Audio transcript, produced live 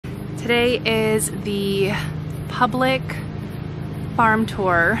Today is the public farm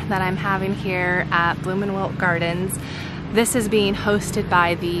tour that I'm having here at Womenwhogarden. This is being hosted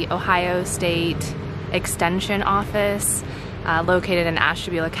by the Ohio State Extension Office located in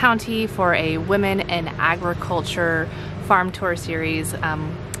Ashtabula County for a Women in Agriculture farm tour series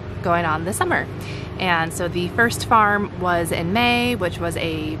going on this summer. And so the first farm was in May, which was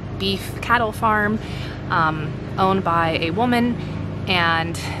a beef cattle farm owned by a woman.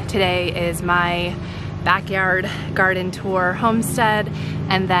 And today is my backyard garden tour homestead.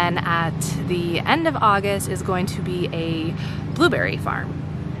 And then at the end of August is going to be a blueberry farm.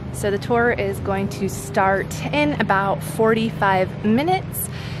 So the tour is going to start in about 45 minutes.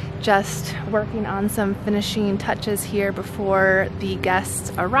 Just working on some finishing touches here before the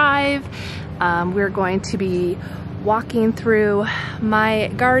guests arrive. We're going to be walking through my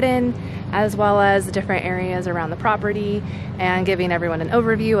garden as well as the different areas around the property and giving everyone an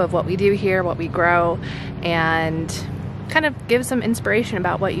overview of what we do here, what we grow, and kind of give some inspiration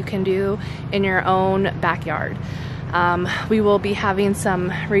about what you can do in your own backyard. We will be having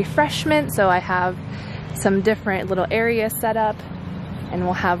some refreshments, so I have some different little areas set up and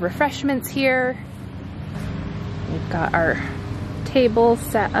we'll have refreshments here. We've got our table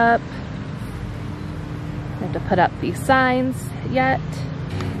set up. We have to put up these signs yet.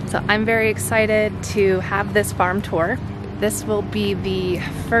 So I'm very excited to have this farm tour. This will be the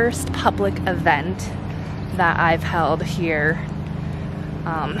first public event that I've held here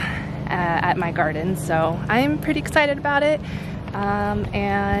at my garden. So I'm pretty excited about it.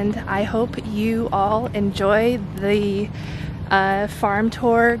 And I hope you all enjoy the farm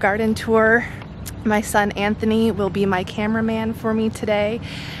tour, garden tour. My son Anthony will be my cameraman for me today.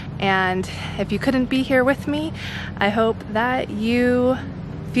 And if you couldn't be here with me, I hope that you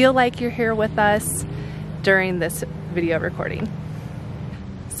feel like you're here with us during this video recording.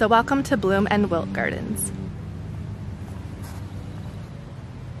 So welcome to Bloom and Wilt Gardens.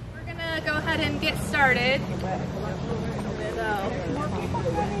 We're gonna go ahead and get started.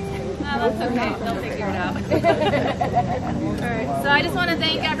 That's okay, they'll figure it out. Alright, so I just want to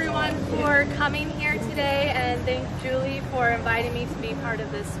thank everyone for coming here today and thank Julie for inviting me to be part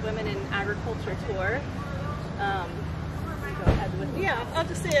of this Women in Agriculture tour. Go ahead with Yeah, I'll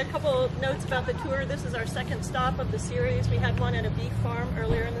just say a couple notes about the tour. This is our second stop of the series. We had one at a beef farm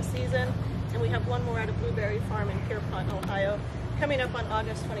earlier in the season, and we have one more at a blueberry farm in Pierpont, Ohio, coming up on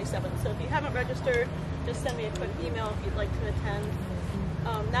August 27th. So if you haven't registered, just send me a quick email if you'd like to attend.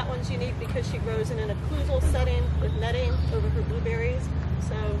 That one's unique because she grows in an occlusal setting with netting over her blueberries,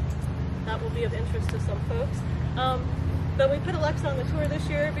 so that will be of interest to some folks. But we put Alexa on the tour this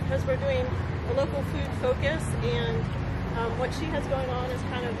year because we're doing a local food focus, and what she has going on is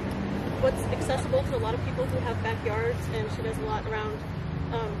kind of what's accessible to a lot of people who have backyards, and she does a lot around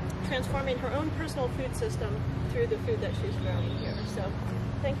transforming her own personal food system through the food that she's growing here. So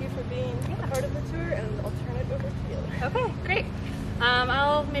thank you for being a part of the tour, and I'll turn it over to you. Okay, great.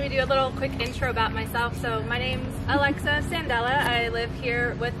 I'll maybe do a little quick intro about myself. So my name's Alexa Sandella. I live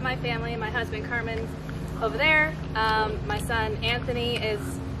here with my family. My husband Carmen's over there. My son Anthony is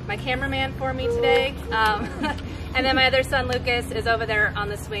my cameraman for me today. And then my other son Lucas is over there on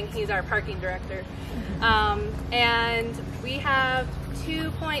the swing. He's our parking director. And we have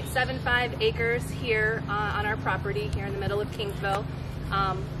 2.75 acres here on our property here in the middle of Kingsville.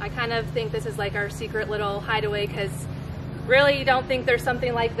 I kind of think this is like our secret little hideaway because really you don't think there's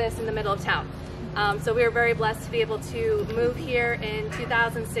something like this in the middle of town. So we were very blessed to be able to move here in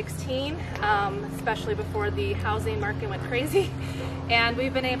 2016, especially before the housing market went crazy. And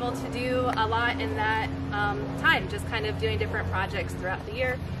we've been able to do a lot in that time, just kind of doing different projects throughout the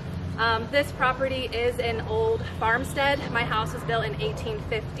year. This property is an old farmstead. My house was built in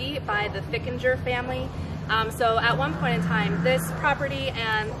 1850 by the Fickinger family. So at one point in time, this property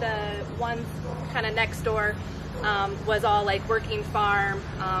and the ones kind of next door was all like working farm.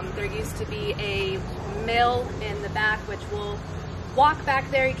 There used to be a mill in the back, which we'll walk back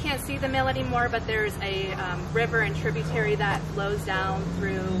there. You can't see the mill anymore, but there's a river and tributary that flows down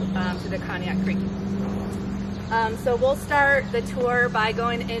through to the Conneaut Creek. So we'll start the tour by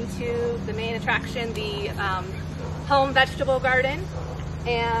going into the main attraction, the home vegetable garden,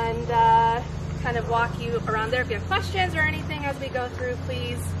 and kind of walk you around there. If you have questions or anything as we go through,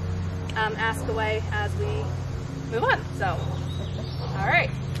 please ask away as we move on. So, all right,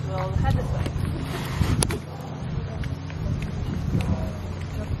 we'll head this way.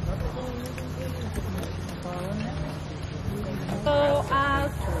 So I'll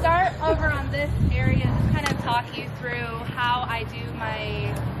start over on this area, just kind of talk you through how I do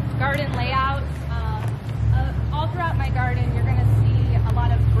my garden layout. All throughout my garden, you're going to see a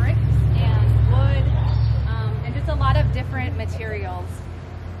lot of bricks materials,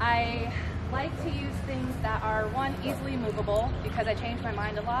 I like to use things that are, one, easily movable, because I change my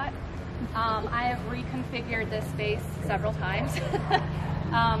mind a lot. I have reconfigured this space several times,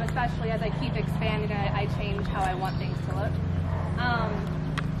 especially as I keep expanding it, I change how I want things to look.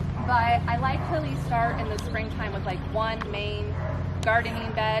 But I like to at least start in the springtime with like one main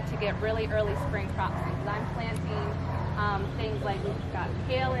gardening bed to get really early spring crops, because I'm planting things like, we've got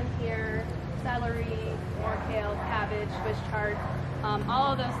kale in here, celery, more kale, cabbage, Swiss chard.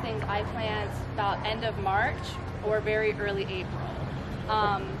 All of those things I plant about end of March or very early April.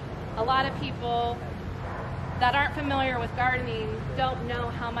 A lot of people that aren't familiar with gardening don't know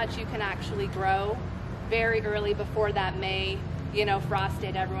how much you can actually grow very early before that May, you know, frost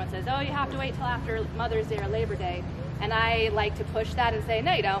date. Everyone says, oh, you have to wait till after Mother's Day or Labor Day. And I like to push that and say,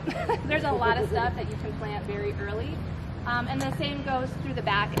 no, you don't. There's a lot of stuff that you can plant very early. And the same goes through the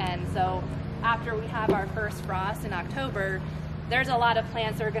back end. So after we have our first frost in October, there's a lot of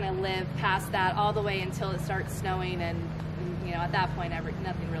plants that are going to live past that all the way until it starts snowing, and you know, at that point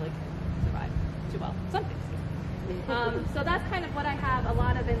nothing really can survive too well. Some things do. So that's kind of what I have a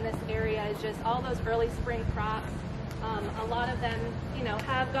lot of in this area, is just all those early spring crops. A lot of them, you know,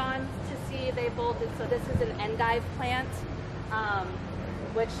 have gone to seed, they've bolted. So this is an endive plant,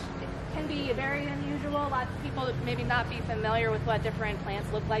 which can be very unusual. Lots of people maybe not be familiar with what different plants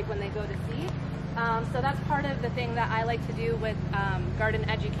look like when they go to seed. So that's part of the thing that I like to do with garden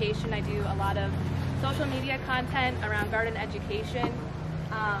education. I do a lot of social media content around garden education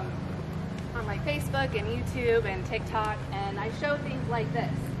on like Facebook and YouTube and TikTok, and I show things like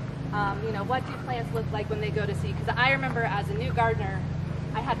this. You know, what do plants look like when they go to seed? Because I remember as a new gardener,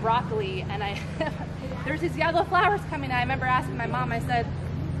 I had broccoli, and there's these yellow flowers coming out. I remember asking my mom, I said,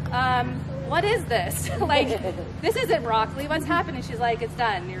 what is this? Like, this isn't broccoli, what's happening? She's like, it's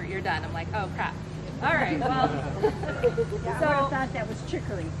done, you're done. I'm like, oh crap. All right, well. Yeah, so, I thought that was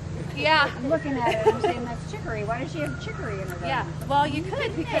chicory. Yeah. I'm looking at it, I'm saying that's chicory. Why does she have chicory in her garden? Yeah, well you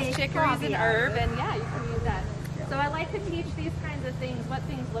could, because chicory is an herb, and yeah, you can use that. So I like to teach these kinds of things, what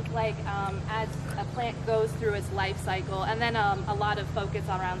things look like as a plant goes through its life cycle, and then a lot of focus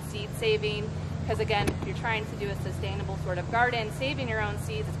around seed saving, because again, if you're trying to do a sustainable sort of garden, saving your own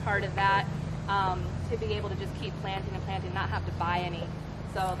seeds is part of that, to be able to just keep planting and planting, not have to buy any.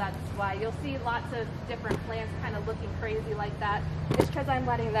 So that's why you'll see lots of different plants kind of looking crazy like that. It's because I'm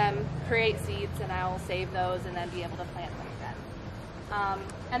letting them create seeds, and I'll save those and then be able to plant them again.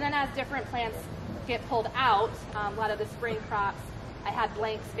 And then as different plants get pulled out, a lot of the spring crops, I had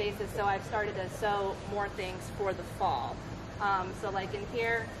blank spaces, so I've started to sow more things for the fall. So like in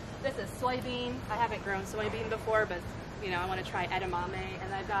here, this is soybean. I haven't grown soybean before, but you know, I want to try edamame,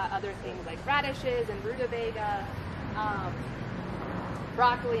 and I've got other things like radishes and rutabaga,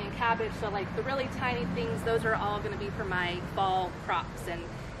 broccoli and cabbage. So like the really tiny things, those are all going to be for my fall crops, and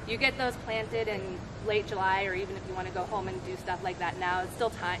you get those planted in late July, or even if you want to go home and do stuff like that now, it's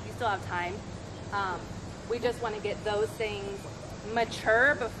still time. You still have time. We just want to get those things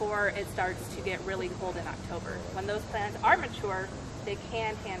mature before it starts to get really cold in October. When those plants are mature, they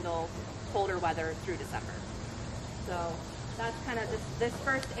can handle colder weather through December. So that's kind of this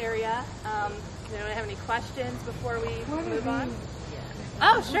first area. Do you have any questions before we move on?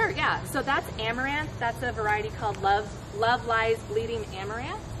 Oh, sure, yeah. So that's amaranth. That's a variety called Love Lies Bleeding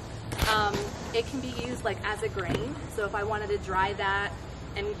Amaranth. It can be used like as a grain. So if I wanted to dry that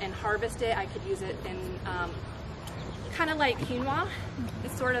and harvest it, I could use it in kind of like quinoa.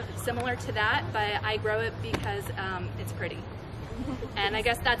 It's sort of similar to that, but I grow it because it's pretty. And I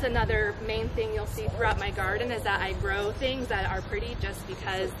guess that's another main thing you'll see throughout my garden, is that I grow things that are pretty just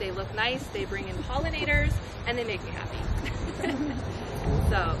because they look nice, they bring in pollinators, and they make me happy.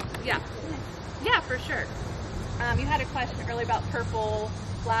 So, yeah, for sure. You had a question earlier about purple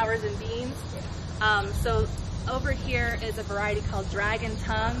flowers and beans. So over here is a variety called Dragon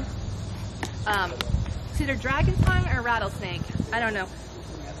Tongue. It's either Dragon Tongue or Rattlesnake. I don't know.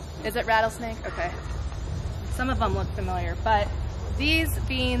 Is it Rattlesnake? Okay. Some of them look familiar, but these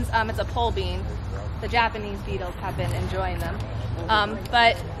beans, it's a pole bean. The Japanese beetles have been enjoying them.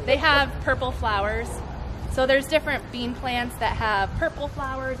 But they have purple flowers. So there's different bean plants that have purple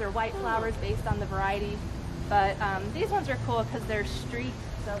flowers or white flowers based on the variety. But these ones are cool because they're streaked.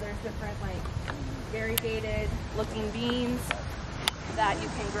 So there's different like variegated looking beans that you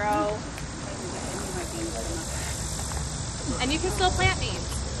can grow. And you can still plant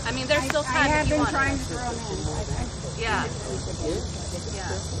beans. I mean, there's still time if you want. I have been trying to grow them in. Yeah.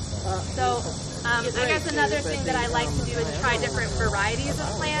 So, I guess another thing that I like to do is try different varieties of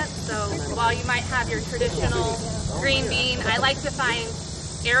plants. So, while you might have your traditional green bean, I like to find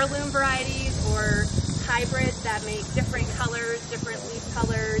heirloom varieties or hybrids that make different colors, different leaf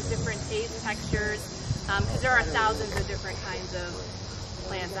colors, different taste textures, because there are thousands of different kinds of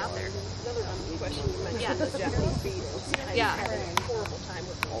plants out there. Another question you mentioned, Yeah. the Japanese beetles. Yeah. Having a horrible time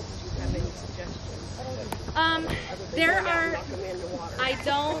with them. Do you have any suggestions? There are. Knock them into water.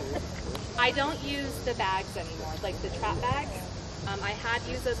 I don't use the bags anymore, like the trap bags. I had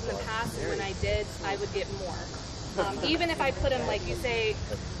used those in the past, and when I did, I would get more. Even if I put them, like you say,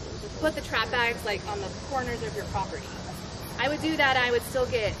 put the trap bags like on the corners of your property. I would do that, and I would still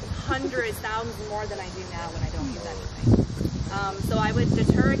get hundreds, thousands more than I do now when I don't use anything. So I would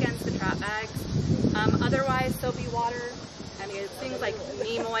deter against the trap bags. Otherwise, soapy water. I mean, it's things like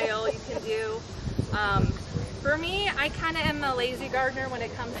neem oil you can do. For me, I kind of am a lazy gardener when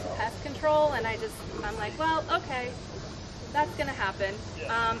it comes to pest control, and I'm like, well, okay, that's going to happen.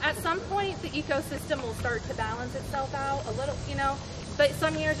 At some point, the ecosystem will start to balance itself out a little, you know, but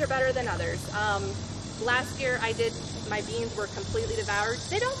some years are better than others. Last year, my beans were completely devoured.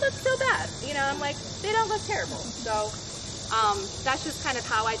 They don't look so bad, you know, I'm like, they don't look terrible. So that's just kind of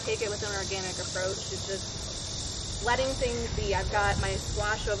how I take it with an organic approach, is just letting things be. I've got my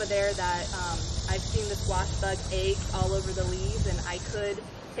squash over there that I've seen the squash bug eggs all over the leaves, and I could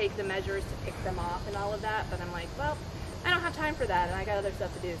take the measures to pick them off and all of that, but I'm like, well, I don't have time for that, and I got other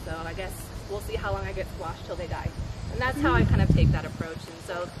stuff to do, so I guess we'll see how long I get squashed till they die. And that's how I kind of take that approach. And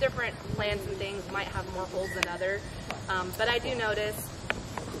so different plants and things might have more holes than others, but I do notice,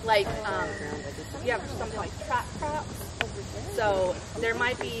 like, you have something like trap crops. So there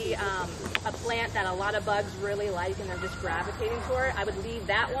might be a plant that a lot of bugs really like and they're just gravitating toward. I would leave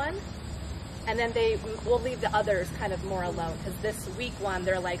that one, and then we'll leave the others kind of more alone, because this weak one,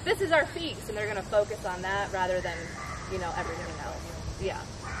 they're like, this is our feast, and they're going to focus on that rather than, you know, everything else. Yeah.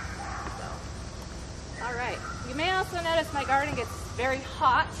 So, all right. You may also notice my garden gets very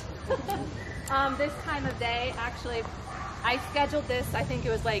hot this time of day. Actually, I scheduled this, I think it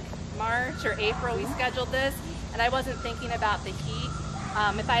was like March or April we scheduled this, and I wasn't thinking about the heat.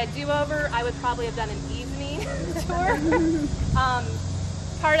 If I had do-over, I would probably have done an evening tour.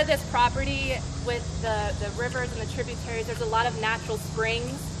 Part of this property with the rivers and the tributaries, there's a lot of natural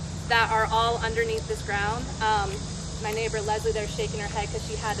springs that are all underneath this ground. My neighbor Leslie there shaking her head because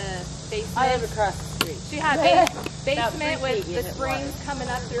she had a basement. I live across the street. She had basement with the springs coming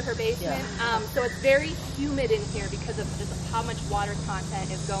up through her basement. Yeah. So it's very humid in here because of just how much water content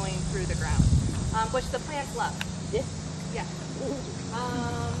is going through the ground, which the plants love. Yeah. Yeah.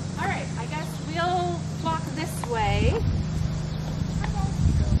 All right, I guess we'll walk this way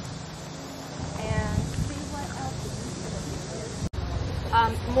and see what else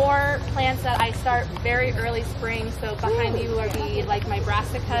is. More plants that I start very early spring. So behind you will be like my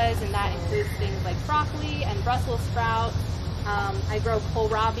brassicas, and that includes things like broccoli and Brussels sprout. I grow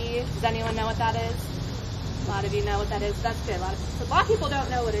kohlrabi. Does anyone know what that is? A lot of you know what that is. That's good. A lot of people don't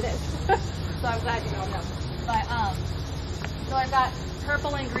know what it is. So I'm glad you don't know. But so I've got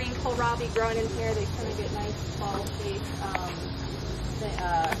purple and green kohlrabi growing in here. They kind of get nice fall shaped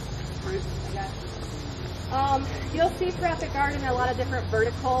fruits, I guess. You'll see throughout the garden a lot of different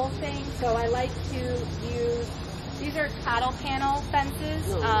vertical things. So I like to use, these are cattle panel fences,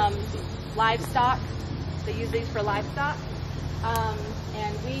 livestock. They use these for livestock.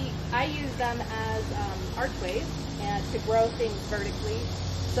 And I use them as archways and to grow things vertically.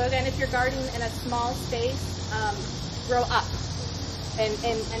 So again, if you're gardening in a small space, grow up in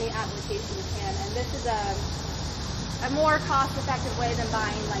any application you can. And this is a more cost-effective way than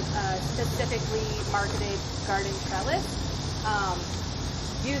buying like a specifically marketed garden trellis.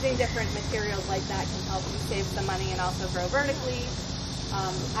 Using different materials like that can help you save some money and also grow vertically.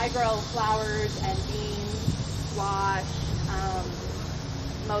 I grow flowers and beans, squash,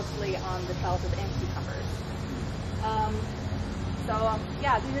 mostly on the trellises and cucumbers.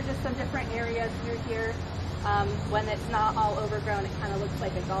 Yeah, these are just some different areas through here. When it's not all overgrown, it kind of looks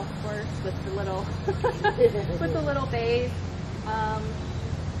like a golf course with the little with the little bays. See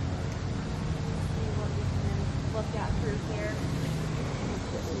what we can look at through here.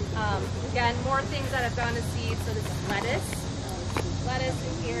 Again, more things that have gone to seed. So this is lettuce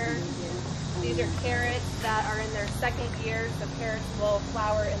in here. These are carrots that are in their second year. So carrots will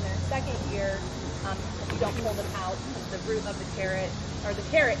flower in their second year if you don't pull them out, because the root of the carrot, or the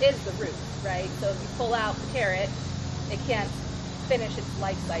carrot is the root, right? So if you pull out the carrot, it can't finish its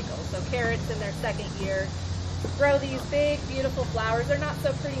life cycle. So carrots in their second year grow these big, beautiful flowers. They're not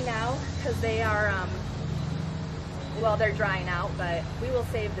so pretty now because they are, well, they're drying out, but we will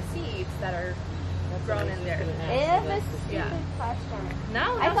save the seeds that are grown in there. This is a stupid question.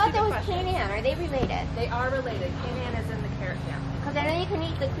 No, I thought that was Canaan. Are they related? They are related. Canaan is in the carrot family. because I know you can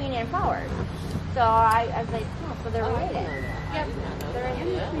eat the queen and flowers. So I was like, oh, so they're related. Yep. They're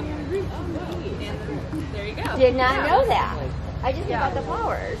There you go. Did not know that. I just knew about the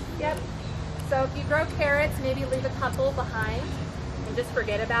flowers. Yep. So if you grow carrots, maybe leave a couple behind and just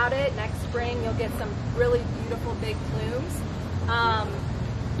forget about it. Next spring, you'll get some really beautiful big plumes.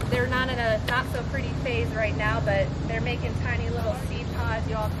 They're not in a not so pretty phase right now, but they're making tiny little seed pods.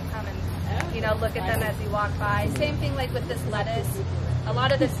 You all can come and, you know, look at them as you walk by. Same thing like with this lettuce. A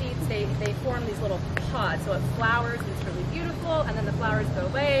lot of the seeds, they form these little pods. So it flowers and it's really beautiful, and then the flowers go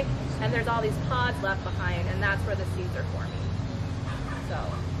away, and there's all these pods left behind, and that's where the seeds are forming. So,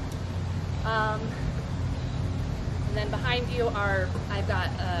 and then behind you are, I've got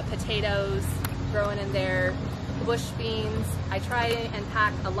potatoes growing in there, bush beans. I try and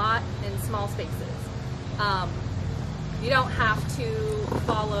pack a lot in small spaces. You don't have to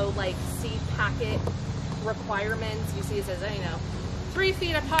follow like seed packet requirements. You see it says, you know, 3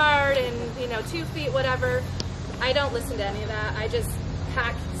 feet apart and, you know, 2 feet, whatever. I don't listen to any of that. I just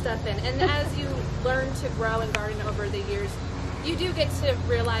pack stuff in. And as you learn to grow and garden over the years, you do get to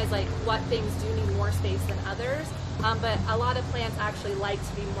realize like what things do need more space than others. But a lot of plants actually like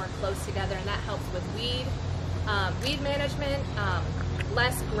to be more close together, and that helps with weed management.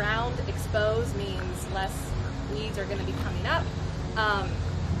 Less ground exposed means less weeds are going to be coming up.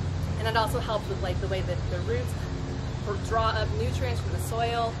 And it also helps with like the way that the roots draw up nutrients from the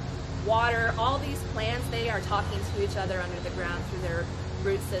soil, water. All these plants, they are talking to each other under the ground through their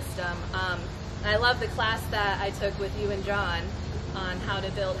root system. And I love the class that I took with you and John on how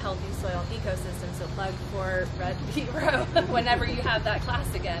to build healthy soil ecosystems. So plug for Red Beet Row whenever you have that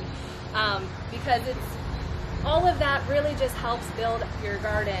class again, because it's all of that really just helps build your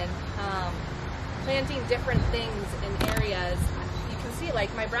garden. Planting different things in areas. You can see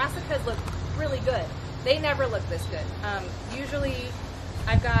like my brassicas look really good. They never look this good. Usually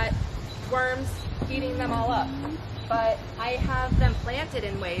I've got worms eating them all up, but I have them planted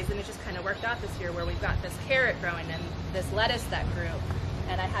in ways, and it just kind of worked out this year where we've got this carrot growing and this lettuce that grew,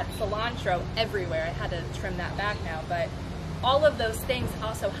 and I had cilantro everywhere. I had to trim that back now, but all of those things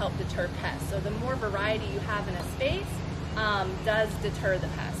also help deter pests. So the more variety you have in a space does deter the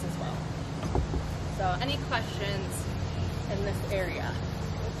pests as well. So any questions in this area?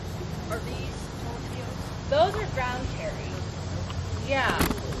 Are these tortillas? Those are ground cherry. Yeah.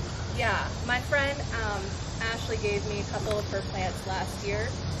 My friend Ashley gave me a couple of her plants last year,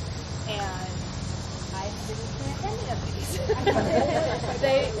 and I didn't plant any of these.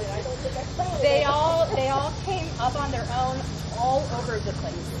 they all came up on their own all over the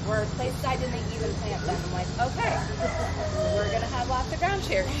place. Where places I didn't even plant them. I'm like, okay, we're gonna have lots of ground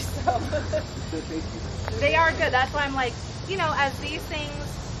cherries. So they are good. That's why I'm like, you know, as these things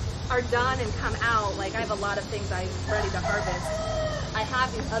are done and come out, like I have a lot of things I'm ready to harvest. I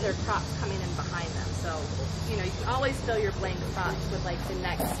have these other crops coming in behind them. So, you know, you can always fill your blank spots with like the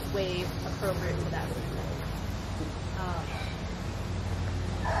next wave appropriate to that season.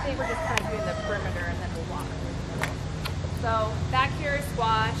 I think we're just kind of doing the perimeter and then we'll walk through the middle. So back here is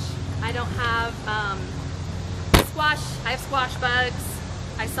squash. I don't have squash. I have squash bugs.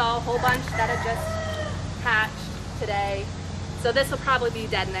 I saw a whole bunch that had just hatched today. So this will probably be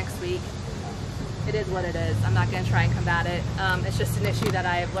dead next week. It is what it is. I'm not going to try and combat it. It's just an issue that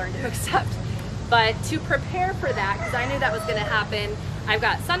I have learned to accept. But to prepare for that, because I knew that was going to happen, I've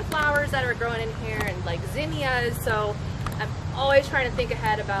got sunflowers that are growing in here and like zinnias. So I'm always trying to think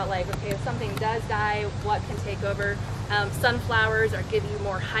ahead about like, okay, if something does die, what can take over? Sunflowers are give you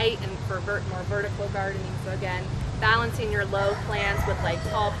more height and for more vertical gardening. So again, balancing your low plants with like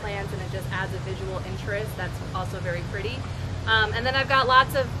tall plants, and it just adds a visual interest. That's also very pretty. And then I've got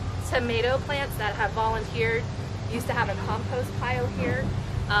lots of tomato plants that have volunteered. Used to have a compost pile here.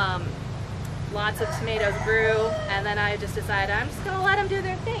 Lots of tomatoes grew, and then I just decided I'm just gonna let them do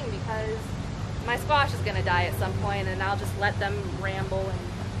their thing because my squash is gonna die at some point, and I'll just let them ramble and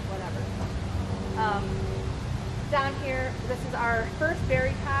whatever. Down here, this is our first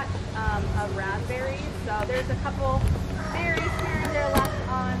berry patch of raspberries. So there's a couple berries here and there left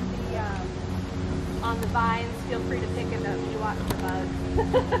on the vines. Feel free to pick them up if you watch the bugs.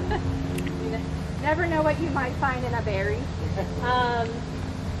 You never know what you might find in a berry.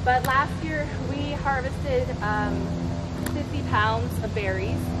 But last year we harvested 50 pounds of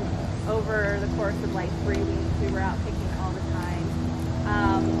berries over the course of like 3 weeks. We were out picking all the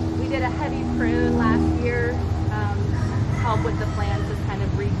time. We did a heavy prune last year, help with the plants just kind of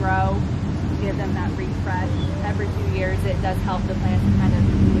regrow, give them that refresh. Every few years it does help the plants kind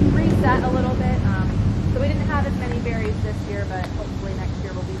of reset a little bit. So we didn't have as many berries this year, but hopefully next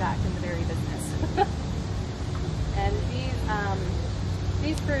year we'll be back in the berry business. And these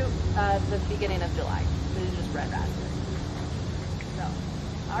These fruit the beginning of July. These are just red raspberries. So,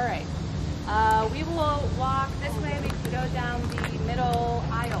 all right. We will walk this way. We can go down the middle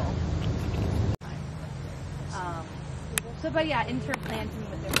aisle. But yeah, interplanting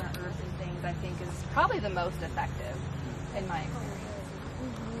with different herbs and things I think is probably the most effective in my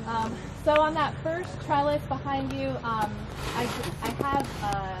experience. So on that first trellis behind you, I have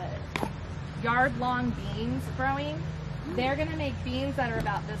yard-long beans growing. They're going to make beans that are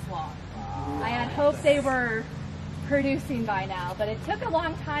about this long. I had hoped they were producing by now, but it took a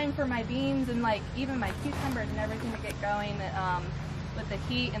long time for my beans and like even my cucumbers and everything to get going with the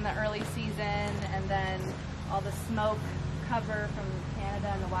heat in the early season, and then all the smoke cover from Canada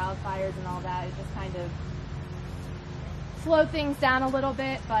and the wildfires and all that. It just kind of slowed things down a little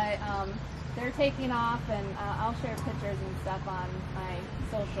bit, but they're taking off, and I'll share pictures and stuff on my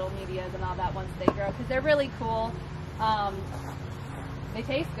social medias and all that once they grow, because they're really cool. They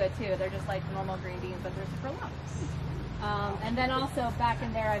taste good too. They're just like normal green beans, but they're super long. And then also back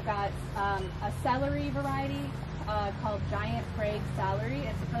in there I've got a celery variety called Giant Prague celery.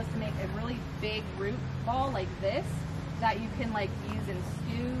 It's supposed to make a really big root ball like this that you can like use in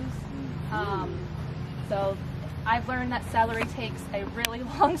stews. So I've learned that celery takes a really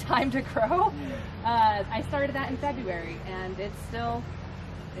long time to grow. I started that in February, and it's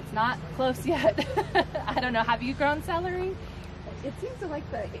not close yet. I don't know. Have you grown celery? It seems to like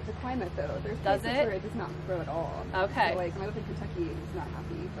the climate though. There's does places it? where it does not grow at all. Okay. So, like when I live in Kentucky, it's not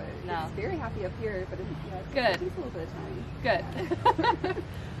happy, but no. It's very happy up here. But good. It takes a little bit of time. Good.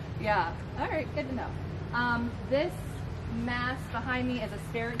 Yeah. All right. Good to know. This mass behind me is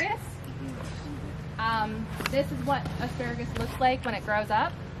asparagus. This is what asparagus looks like when it grows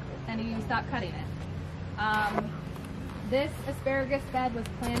up, and you stop cutting it. This asparagus bed was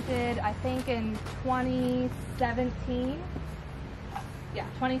planted, I think, in 2017. Yeah,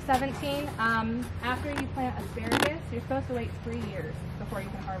 2017. After you plant asparagus, you're supposed to wait 3 years before you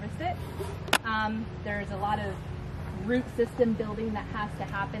can harvest it. There's a lot of root system building that has to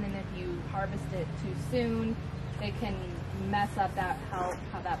happen, and if you harvest it too soon, it can mess up how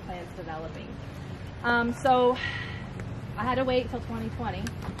that plant's developing. So I had to wait till 2020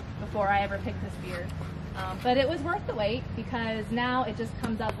 before I ever picked this beer. But it was worth the wait, because now it just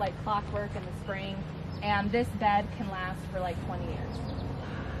comes up like clockwork in the spring, and this bed can last for like 20 years.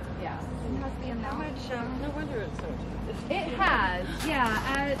 Yeah. It has the amount. No wonder it's so. It has,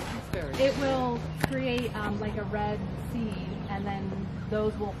 yeah. It will create like a red seed, and then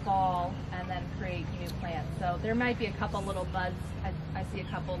those will fall and then create new plants. So there might be a couple little buds. I see a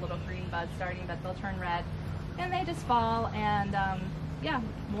couple little green buds starting, but they'll turn red, and they just fall, and yeah,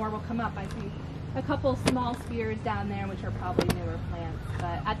 more will come up. I see a couple small spears down there, which are probably newer plants.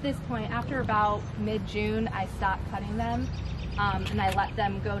 But at this point, after about mid-June, I stopped cutting them, and I let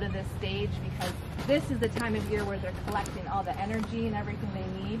them go to this stage, because this is the time of year where they're collecting all the energy and everything they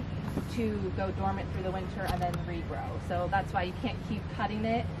need to go dormant through the winter and then regrow. So that's why you can't keep cutting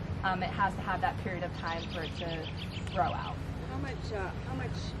it. It has to have that period of time for it to grow out. How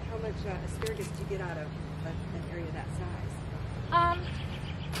much asparagus do you get out of an area that size?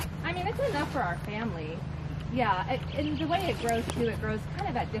 I mean, it's enough for our family. Yeah, and the way it grows too, it grows kind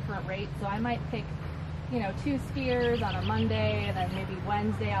of at different rates. So I might pick, 2 spears on a Monday, and then maybe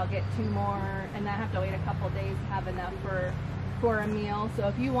Wednesday I'll get 2 more, and then I have to wait a couple of days to have enough for a meal. So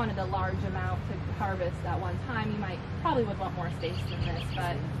if you wanted a large amount to harvest at one time, you probably would want more space than this.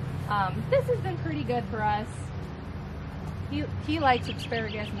 But this has been pretty good for us. He likes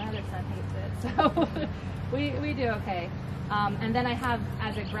asparagus, my other son hates it, so we do okay. And then I have,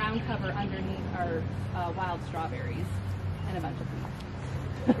 as a ground cover underneath, are wild strawberries and a bunch of weeds.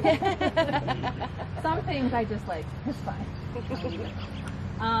 Some things I just like, it's fine.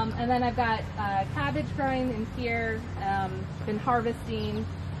 And then I've got cabbage growing in here, been harvesting,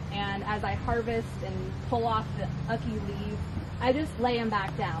 and as I harvest and pull off the ucky leaves, I just lay them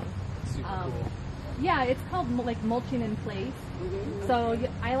back down. Super cool. Yeah, it's called like mulching in place. So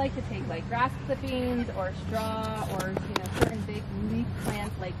I like to take like grass clippings or straw or certain big leaf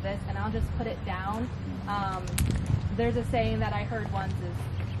plants like this, and I'll just put it down. There's a saying that I heard once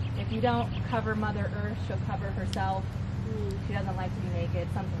is, if you don't cover Mother Earth, she'll cover herself. She doesn't like to be naked,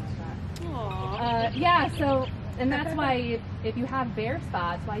 something like that. Aww. Yeah, so, and that's why if you have bare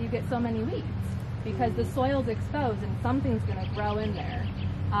spots, why you get so many weeds, because the soil's exposed and something's going to grow in there.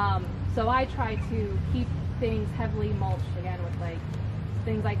 So I try to keep things heavily mulched, again, with like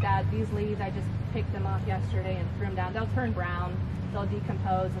things like that. These leaves, I just picked them off yesterday and threw them down. They'll turn brown, they'll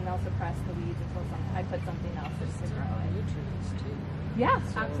decompose, and they'll suppress the weeds until I put something else to grow in. Nutrients too. Yeah,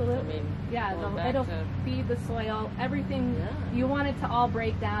 So, absolutely. I mean, Yeah, going back it'll to- feed the soil. Everything, you want it to all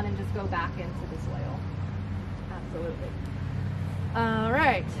break down and just go back into the soil. Absolutely. All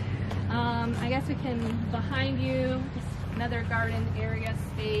right. I guess we can, behind you, just another garden area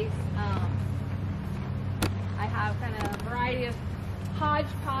space. I have kind of a variety of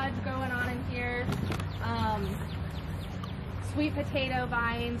hodgepodge going on in here. Sweet potato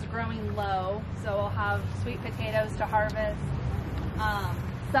vines growing low, so we'll have sweet potatoes to harvest.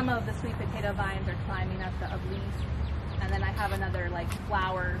 Some of the sweet potato vines are climbing up the obliques, and then I have another like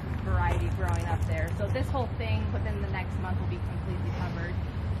flower variety growing up there. So this whole thing within the next month will be completely covered.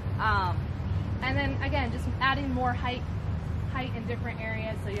 And then again, just adding more height in different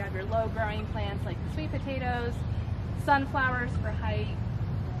areas. So you have your low growing plants like the sweet potatoes, sunflowers for height,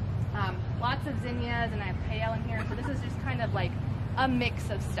 lots of zinnias, and I have kale in here. So this is just kind of like a mix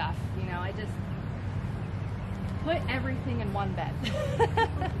of stuff. You know, I just put everything in one bed,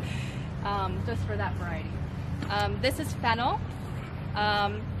 just for that variety. This is fennel.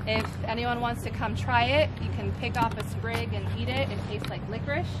 If anyone wants to come try it, you can pick off a sprig and eat it. It tastes like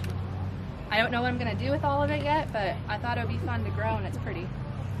licorice. I don't know what I'm going to do with all of it yet, but I thought it would be fun to grow, and it's pretty.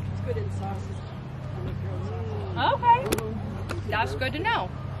 It's good in sauces. Okay, that's good to know.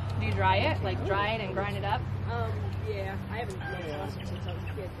 Do you dry it? Like dry it and grind it up? Yeah, I haven't made sausage since I was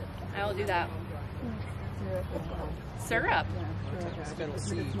a kid. I will do that. Syrup. Spindle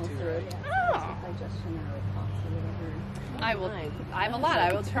seed too. Oh. I will. I have a lot.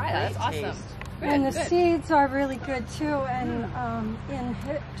 I will try that. That's awesome. Good, And the good. seeds are really good too. And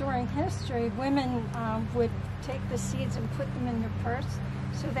during history, women would take the seeds and put them in their purse,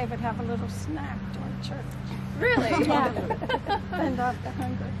 so they would have a little snack during church. Really? Yeah, fend off the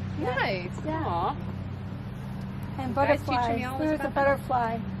hunger. Yeah. Nice. Yeah. Aw. And Guys teaching butterflies. me all this There's a about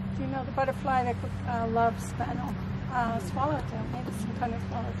butterfly. Do you know the butterfly that loves fennel? Swallowtail, maybe some kind of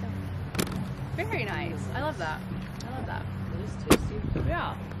swallowtail. Very nice. I love that. I love that. It is tasty.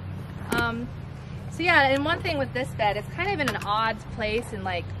 Yeah. So yeah, and one thing with this bed, it's kind of in an odd place in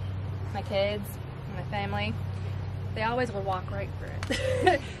like my kids and my family. They always will walk right through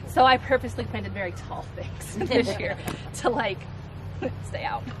it. So I purposely planted very tall things this year to like stay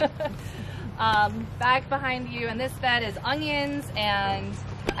out. Back behind you, and this bed is onions, and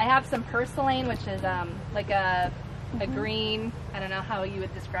I have some purslane, which is like a green, I don't know how you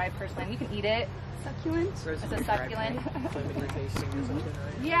would describe purslane. You can eat it. Succulent? It's a succulent. Tasting or something,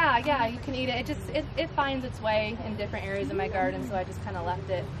 right? Yeah, you can eat it. It finds its way in different areas of my garden, so I just kind of left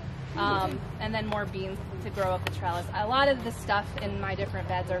it. And then more beans to grow up the trellis. A lot of the stuff in my different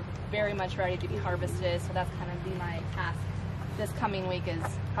beds are very much ready to be harvested, so that's kind of be my task this coming week, is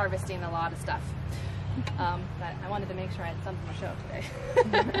harvesting a lot of stuff. But I wanted to make sure I had something to show today.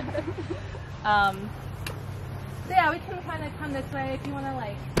 So yeah, we can kind of come this way. If you want to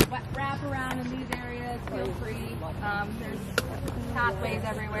like wrap around in these areas, feel free. There's pathways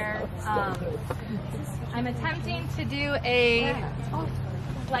everywhere. I'm attempting to do a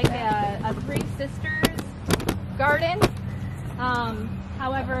Three Sisters garden.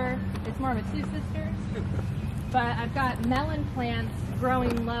 However, it's more of a Two Sisters. But I've got melon plants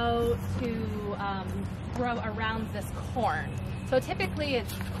growing low to grow around this corn. So typically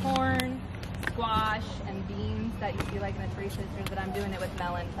it's corn, squash, and beans that you see like in the Three Sisters, but I'm doing it with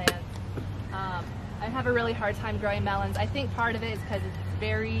melon plants. I have a really hard time growing melons. I think part of it is because it's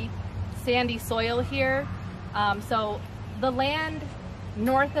very sandy soil here. So the land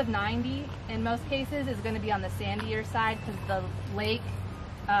north of 90 in most cases is going to be on the sandier side, because the lake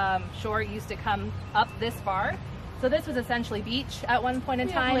shore used to come up this far. So this was essentially beach at one point in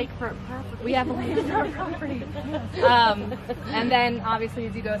time. We have lakefront property. And then obviously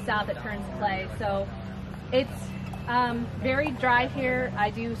as you go south it turns clay. So it's very dry here. I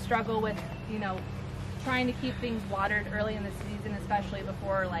do struggle with, trying to keep things watered early in the season, especially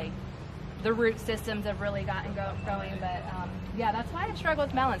before like the root systems have really gotten going. But yeah, that's why I struggle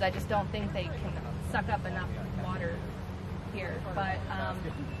with melons. I just don't think they can suck up enough water here. But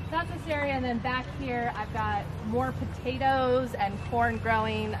that's this area, and then back here I've got more potatoes and corn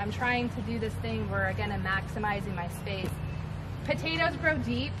growing. I'm trying to do this thing where, again, I'm maximizing my space. Potatoes grow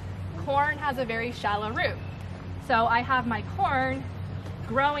deep. Corn has a very shallow root. So I have my corn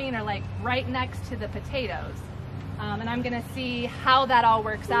growing or like right next to the potatoes. And I'm gonna see how that all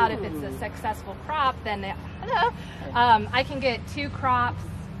works out. If it's a successful crop, then I can get two crops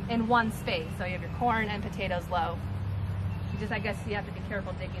in one space. So you have your corn and potatoes low. I guess you have to be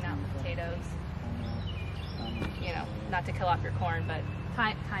careful digging out the potatoes. Not to kill off your corn, but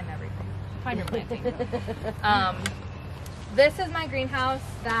time everything. Time your planting. This is my greenhouse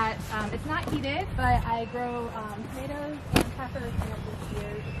that, it's not heated, but I grow tomatoes and peppers in it this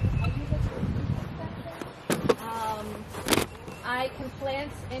year. I use it for food consumption. I can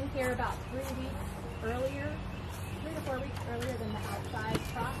plant in here about 3 weeks earlier, 3 to 4 weeks earlier than the outside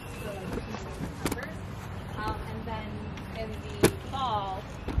crops, so like tomatoes and peppers. And then in the fall,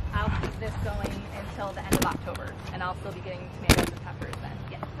 I'll keep this going until the end of October, and I'll still be getting tomatoes and peppers then.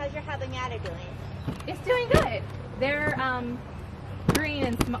 Yeah. How's your habanero doing? It's doing good. They're green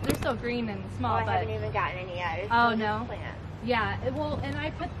and small. They're still green and small, I but haven't even gotten any yet. It's oh still no, just plant. yeah. Well, and I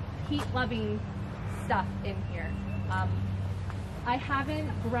put heat-loving stuff in here. I haven't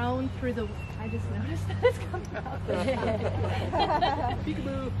grown through the. I just noticed that it's coming out.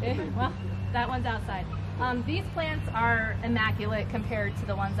 Peekaboo. Well, that one's outside. These plants are immaculate compared to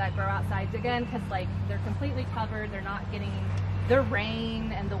the ones that grow outside again, because like they're completely covered. They're not getting the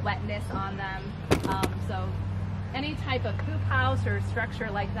rain and the wetness on them. So any type of hoop house or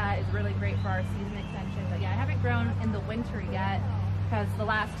structure like that is really great for our season extension. But yeah, I haven't grown in the winter yet because the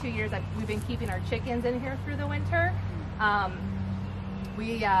last 2 years we've been keeping our chickens in here through the winter.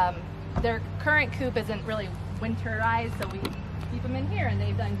 Their current coop isn't really winterized, so we keep them in here and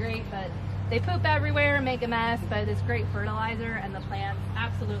they've done great, but they poop everywhere, make a mess, but it's great fertilizer and the plants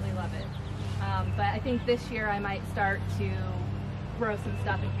absolutely love it. But I think this year I might start to grow some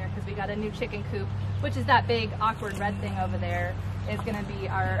stuff in here because we got a new chicken coop, which is that big awkward red thing over there. Is going to be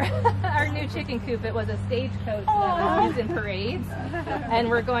our our new chicken coop. It was a stagecoach that was used in parades, and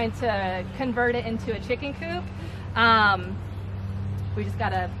we're going to convert it into a chicken coop. We just got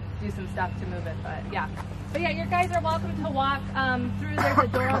to do some stuff to move it, but yeah. But yeah, you guys are welcome to walk through. There's a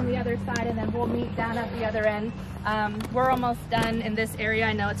door on the other side, and then we'll meet down at the other end. We're almost done in this area.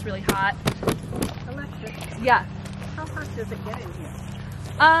 I know it's really hot. Alexa, Yeah. how hot does it get in here?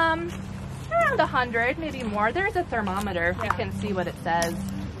 Around 100, maybe more. There's a thermometer if you can see what it says.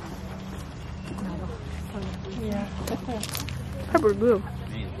 Yeah.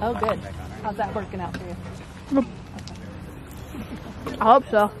 Oh, good. How's that working out for you? I hope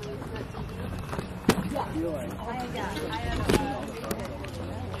so.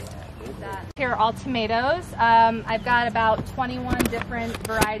 Here are all tomatoes. I've got about 21 different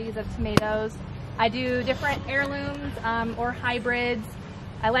varieties of tomatoes. I do different heirlooms or hybrids.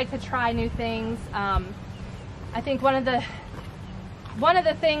 I like to try new things. I think one of the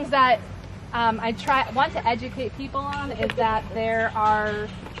things that I want to educate people on is that there are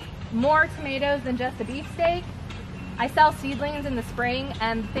more tomatoes than just a beefsteak. I sell seedlings in the spring,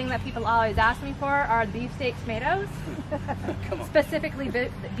 and the thing that people always ask me for are beefsteak tomatoes, specifically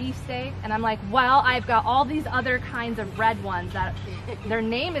beefsteak. And I'm like, well, I've got all these other kinds of red ones that their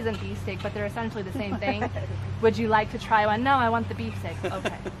name isn't beefsteak, but they're essentially the same thing. Would you like to try one? No, I want the beefsteak.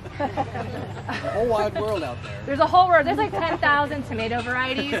 Okay. A whole wide world out there. There's a whole world. There's like 10,000 tomato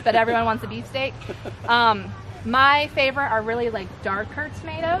varieties, but everyone wants a beefsteak. My favorite are really like darker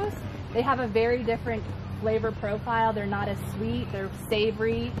tomatoes. They have a very different flavor profile. They're not as sweet. They're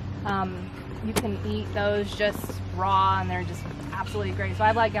savory. You can eat those just raw, and they're just absolutely great. So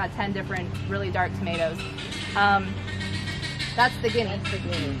I've like got 10 different really dark tomatoes. That's the guinea.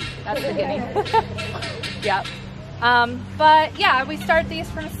 That's the guinea. Yep. But yeah, we start these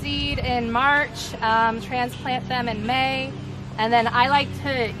from seed in March, transplant them in May, and then I like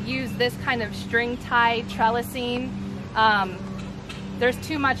to use this kind of string tie trellising. There's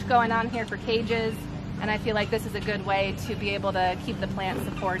too much going on here for cages, and I feel like this is a good way to be able to keep the plants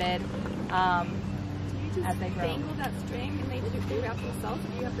supported as they grow. Dangle that string and they wrap themselves,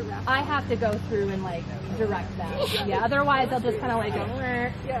 and you have to wrap. I have to go through and like direct them. Yeah, otherwise they'll just kind of like go.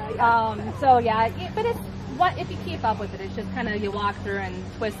 So yeah, but it's what if you keep up with it. It's just kind of you walk through and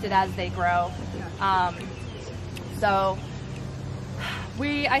twist it as they grow. So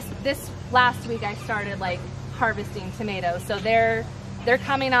this last week I started like harvesting tomatoes. So they're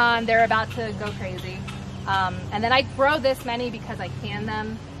coming on. They're about to go crazy. And then I grow this many because I can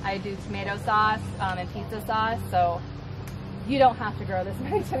them. I do tomato sauce and pizza sauce, so you don't have to grow this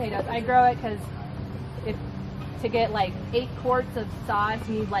many tomatoes. I grow it because to get like 8 quarts of sauce,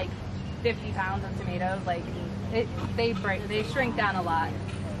 you need like 50 pounds of tomatoes. Like they shrink down a lot.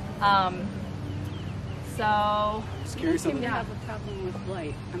 So Scary something. We have a problem with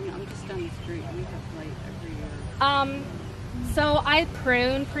blight. I mean, I'm just down the street. We have blight every year. So I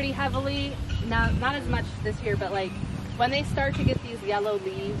prune pretty heavily. Now, not as much this year, but like when they start to get these yellow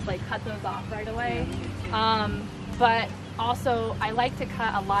leaves, like cut those off right away. But also I like to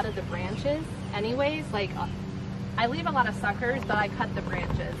cut a lot of the branches anyways. Like I leave a lot of suckers, but I cut the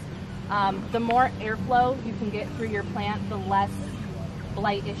branches. The more airflow you can get through your plant, the less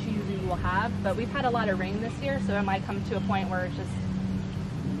blight issues we will have, but we've had a lot of rain this year, so it might come to a point where it's just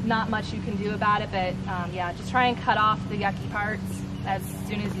not much you can do about it. But yeah, just try and cut off the yucky parts as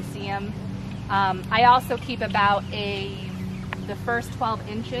soon as you see them. I also keep about the first 12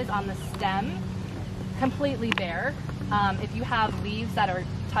 inches on the stem completely bare. If you have leaves that are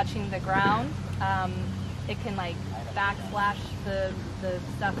touching the ground, it can like backsplash the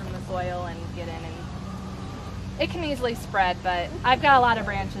stuff from the soil and get in, and it can easily spread. But I've got a lot of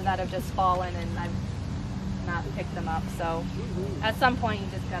branches that have just fallen and I've not picked them up, so at some point you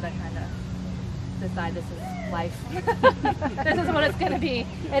just gotta kind of decide this is life. This is what it's gonna be.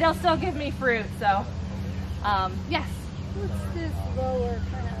 It'll still give me fruit, so yes. What's this lower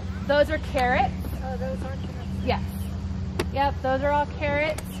kind of? Those are carrots. Oh, those are carrots. Yes. Yep, those are all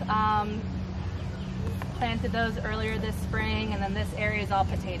carrots. Planted those earlier this spring, and then this area is all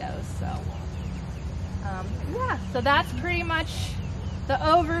potatoes. So yeah, so that's pretty much the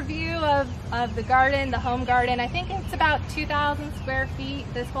overview of the garden, the home garden. I think it's about 2,000 square feet,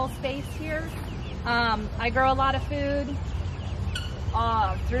 this whole space here. I grow a lot of food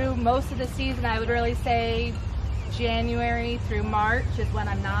through most of the season. I would really say January through March is when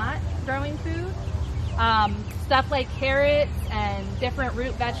I'm not growing food. Stuff like carrots and different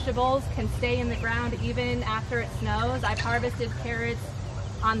root vegetables can stay in the ground even after it snows. I've harvested carrots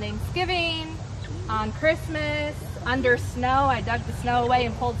on Thanksgiving, on Christmas, under snow. I dug the snow away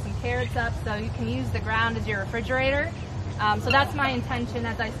and pulled some carrots up, so you can use the ground as your refrigerator. So that's my intention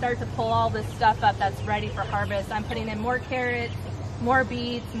as I start to pull all this stuff up that's ready for harvest. I'm putting in more carrots, more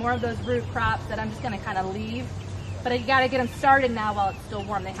beets, more of those root crops that I'm just going to kind of leave. But you got to get them started now while it's still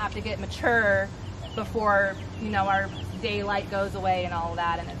warm. They have to get mature before, you know, our daylight goes away and all of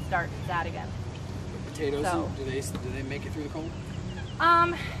that, and it starts that again. Potatoes, So, do they make it through the cold?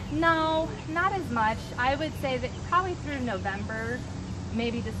 no, not as much. I would say that probably through November,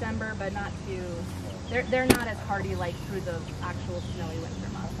 maybe December, but not too. They're not as hardy like through the actual snowy winter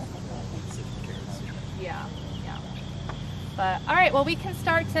months. Yeah, yeah. But all right, well, we can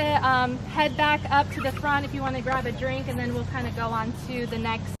start to head back up to the front if you want to grab a drink, and then we'll kind of go on to the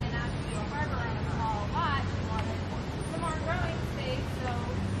next. And actually, a harbor on a small lot, you wanted some more growing space, so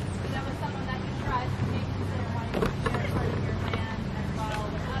that was someone that you trust, maybe consider wanting to share part of your land as well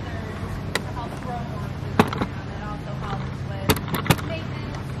with others to help grow more food. It also helps with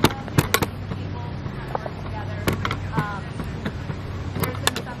maintenance, getting people to kind of work together. There's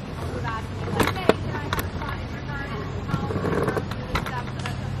been some people who've asked me, like, hey, can I have a spot in your garden to help do stuff? So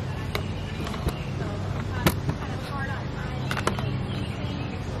that's something that I need to do. So sometimes it's kind of hard on time. You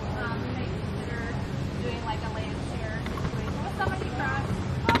may consider doing like a land share situation with somebody you trust,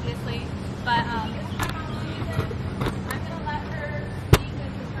 obviously. But this is my mom's season. I'm going to let her speak.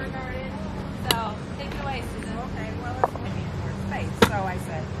 This is her garden. So take it away, Susan. Okay, well, it's looking for space, so I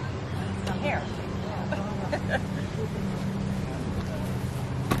said, come here.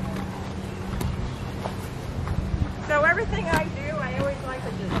 So everything I do, I always like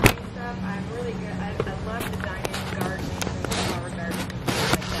to display stuff. I'm really good. I love designing gardening and flower gardening and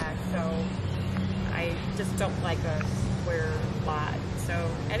things like that. So I just don't like a square lot. So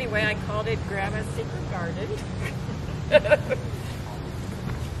anyway, I called it Grandma's Secret Garden.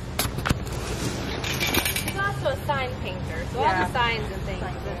 She's also a sign painter, so all Yeah. the signs and things,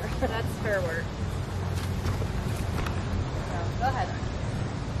 that's her work. So, go ahead.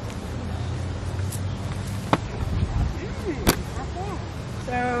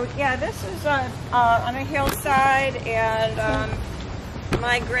 So yeah, this is on a hillside, and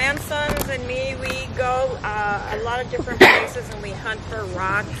my grandsons and me, we go a lot of different places, and we hunt for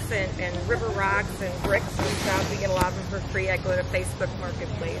rocks and river rocks and bricks and stuff. We get a lot of them for free. I go to Facebook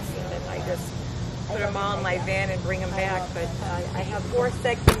Marketplace, and then I just put them all in my van and bring them back. But I have 4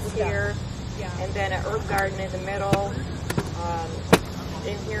 sections here, and then an herb garden in the middle.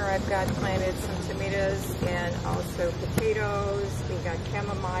 In here I've got planted some tomatoes and also potatoes. We got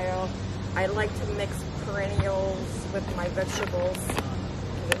chamomile. I like to mix perennials with my vegetables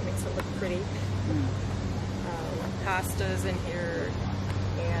because it makes it look pretty. Pastas in here.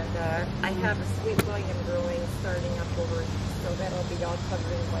 And I have a sweet william growing starting up over, so that'll be all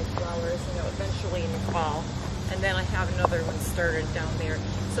covered in white flowers, eventually in the fall. And then I have another one started down there.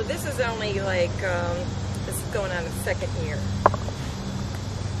 So this is only like, this is going on its 2nd year.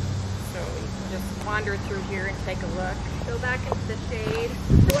 So you can just wander through here and take a look. Go back into the shade.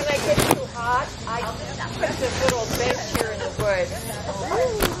 When I get too hot, I put this little bench here in the woods.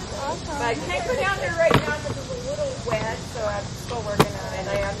 But I can't go down there right now because it's a little wet, so I'm still working on it.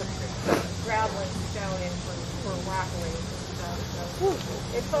 I have to put gravel and stone in for wattling and stuff. So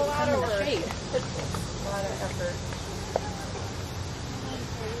it's a lot of work. It's a lot of effort.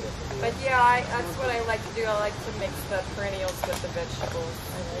 But yeah, that's what I like to do. I like to mix the perennials with the vegetables.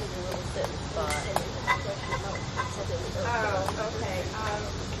 I like a little sitting spot. Oh, okay.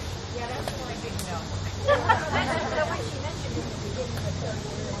 Yeah, that's really big no. The one she mentioned is the beginning of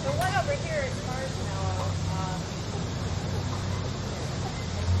the one over here is marshmallow.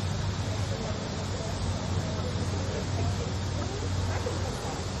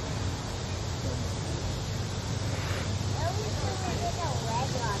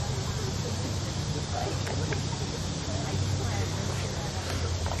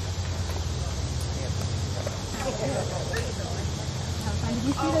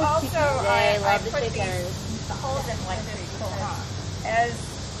 They love the put chickens. these holes in like this. As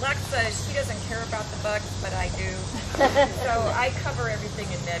Lexa, she doesn't care about the bugs, but I do. So I cover everything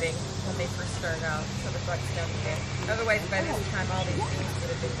in netting when they first start out, so the bugs don't get. Otherwise, by this time, all these things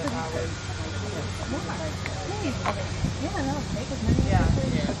would have been devoured. Yeah.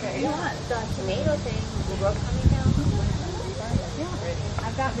 Okay. The tomato thing, the rope coming down.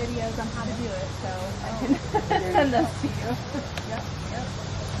 I've got videos on how to do it, so I can send those to you.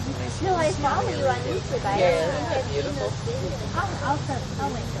 No, I follow you on YouTube. Yeah, beautiful. I'll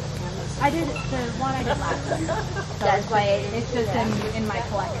link to it. I did the one I did last year. So That's why it's just in my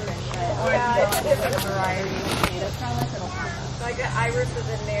collection. Or Yeah, if you go into the variety of tomato trellis, it'll come up. So I got irises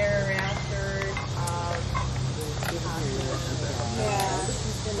in there, rasters,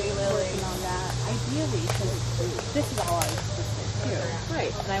 Working on that. Ideally, because this is all I was supposed to do. Right.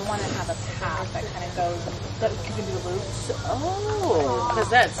 And I want to have a path that kind of goes, that you can do loops. Oh, because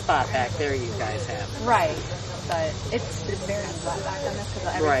that spot back there you guys have. Right. But it's very flat back on this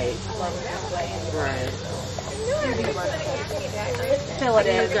because everything's sloped this way. Right. Fill it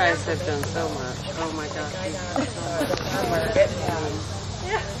You in. guys have done so much. Oh my gosh.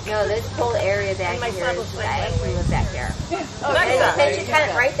 No, this whole area back here is I actually live back here. Oh, And since you cut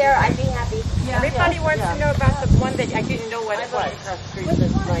it right there, I'd be happy. Everybody wants to know about the one that I didn't know what it was.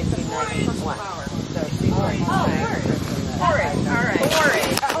 Since 1991. Forage. All right.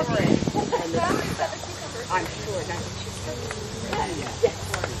 Forage. I'm sure that's what you said.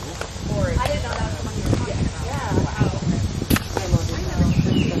 Forage. I didn't know that was the one you were talking about. Yeah.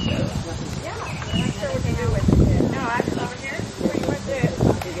 I'm not sure what to do with it. No, I'm over here. What do you want to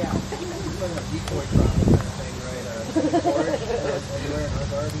do?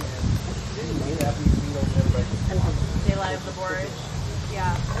 They live the borage.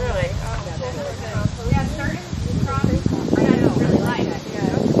 Yeah. Really? Yeah, certain crops I don't really like. Let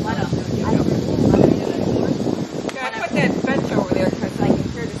them. Yeah, I put that bench over there because I can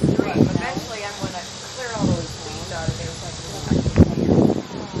hear the stream. Eventually, I'm going to clear all those weeds out of there so I can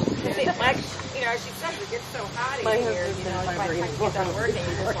because it, like, you know, as she says, it gets so hot in here. You know, by the time you get done working,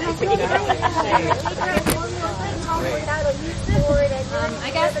 you just have to get out of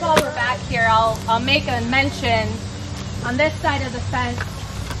I guess while we're back here, I'll make a mention on this side of the fence.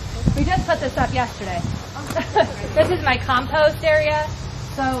 We just put this up yesterday. This is my compost area.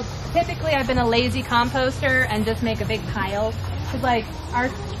 So typically I've been a lazy composter and just make a big pile. Cause like our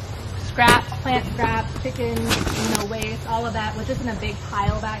scraps, plant scraps, chicken, waste, all of that was just in a big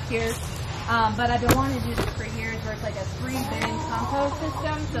pile back here. But I've been wanting to do this for years where it's like a 3-bin compost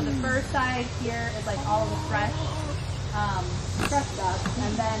system. So the first side here is like all of the fresh stuff.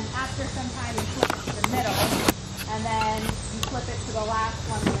 And then after some time you flip it to the middle. And then you flip it to the last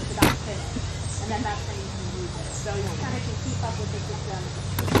one when it's about finished. And then that's when you can use it. So you kind of can keep up with the system.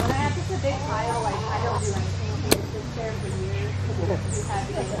 When I have just a big pile, like I don't do anything with it. It sits there for years because it's too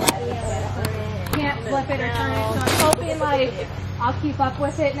heavy to let it. Can't flip it or turn it. So I'm hoping like I'll keep up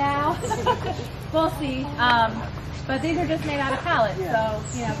with it now. We'll see. But these are just made out of pallets. So,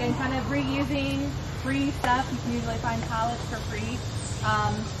 again, kind of reusing free stuff. You can usually find pallets for free.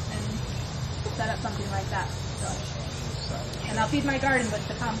 And set up something like that. So, and I'll feed my garden with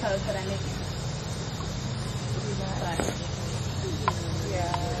the compost that I'm making. Alright.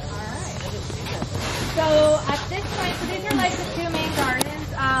 So at this point, so these are like the 2 main gardens.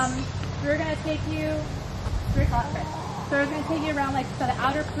 We're going to take you 3 o'clock. So we're going to take you around like the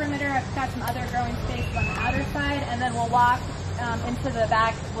outer perimeter. I've got some other growing spaces on the outer side, and then we'll walk into the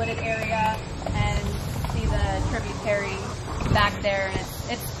back wooded area and see the tributary back there, and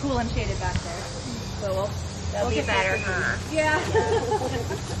it's cool and shaded back there. So That'll be better, huh? Yeah.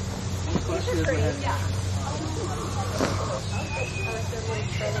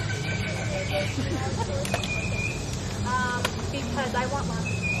 Because I want lots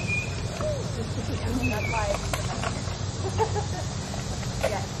of space. That's why.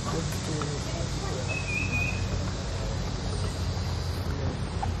 Yeah.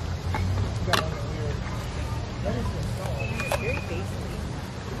 Very basic.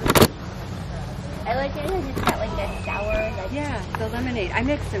 I like it. I just got like a sour, like Yeah, the lemonade. I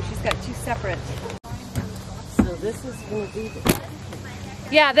mixed them. She's got two separate. So this is going to be the...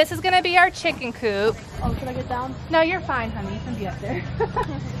 Yeah, this is going to be our chicken coop. Oh, should I get down? No, you're fine, honey. You can be up there.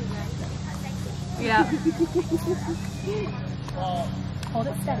 Yeah. Hold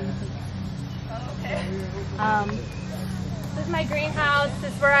it steady. This is my greenhouse.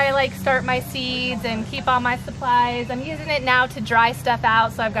 This is where I like start my seeds and keep all my supplies. I'm using it now to dry stuff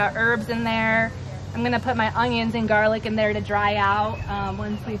out, so I've got herbs in there. I'm gonna put my onions and garlic in there to dry out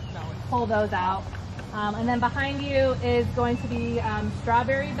once we pull those out. And then behind you is going to be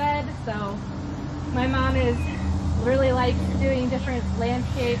strawberry bed. So my mom is really likes doing different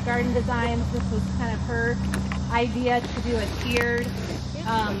landscape garden designs. This was kind of her idea to do a tiered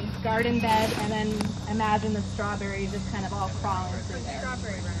garden bed, and then imagine the strawberries just kind of all crawling through there.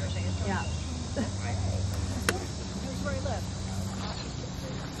 Strawberry rushes. Yeah. Here's where he lives.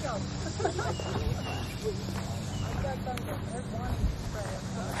 I've got thunder. There's one spray.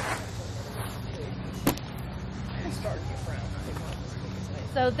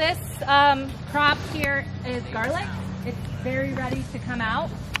 So this crop here is garlic. It's very ready to come out.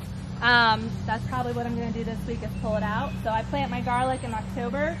 That's probably what I'm going to do this week is pull it out. So I plant my garlic in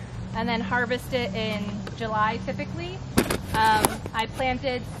October and then harvest it in July typically. I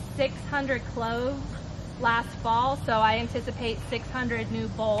planted 600 cloves last fall, so I anticipate 600 new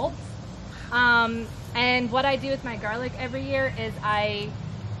bulbs. And what I do with my garlic every year is I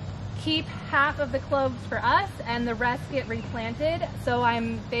keep half of the cloves for us and the rest get replanted. So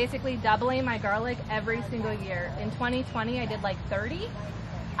I'm basically doubling my garlic every single year. In 2020 I did like 30.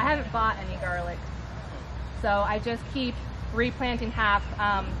 I haven't bought any garlic, so I just keep replanting half.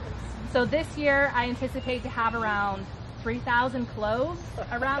 So this year I anticipate to have around 3,000 cloves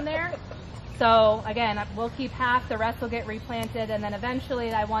around there. So again, we'll keep half, the rest will get replanted, and then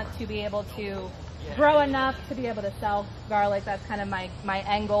eventually I want to be able to grow enough to be able to sell garlic. That's kind of my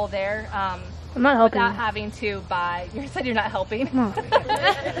end goal there. I'm not helping. Without having to buy. You said you're not helping. No.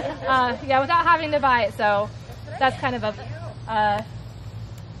 Yeah, without having to buy it. So that's kind of a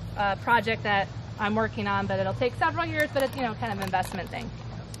project that I'm working on, but it'll take several years, but it's, you know, kind of an investment thing.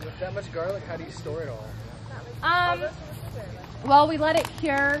 With that much garlic, how do you store it all? Well, we let it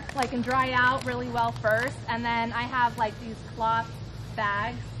cure, like, and dry out really well first, and then I have like these cloth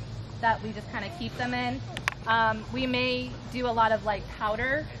bags that we just kind of keep them in. We may do a lot of like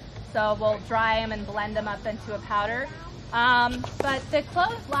powder, so we'll dry them and blend them up into a powder. But the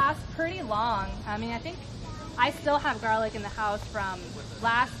cloves last pretty long. I mean, I think I still have garlic in the house from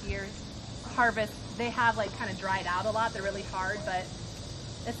last year's harvest. They have like kind of dried out a lot. They're really hard, but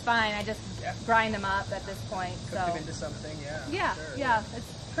it's fine. I just grind them up at this point. Cook them into something, Yeah, sure. yeah,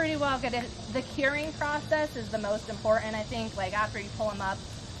 it's pretty well good. The curing process is the most important, I think. Like after you pull them up,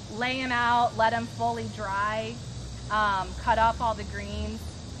 lay them out, let them fully dry, cut off all the greens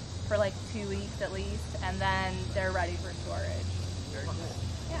for like 2 weeks at least, and then they're ready for storage. Very cool.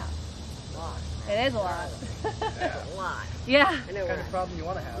 Yeah. A lot. It is a lot. Yeah. A lot. Yeah. What kind of problem you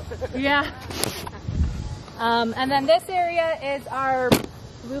want to have? Yeah. And then this area is our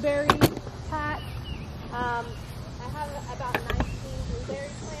blueberry patch. I have about 19 blueberry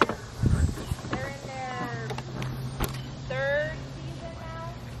plants. They're in their third season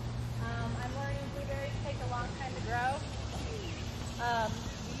now. I'm learning blueberries take a long time to grow. We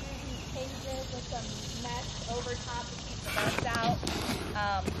use these cages with some mesh over top to keep the bugs out.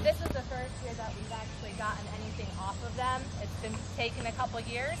 This is the first year that we've actually gotten anything off of them. It's been taking a couple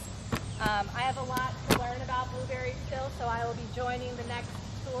years. I have a lot to learn about blueberries still, so I will be joining the next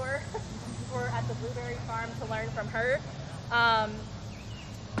tour at the blueberry farm to learn from her.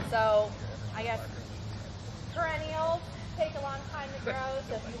 So I guess perennials take a long time to grow,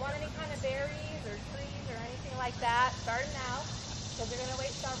 so if you want any kind of berries or trees or anything like that, start now, because you're going to wait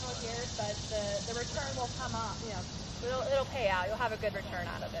several years, but the return will come up, you know, it'll pay out. You'll have a good return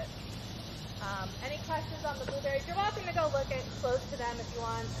out of it. Any questions on the blueberries? You're welcome to go look at close to them if you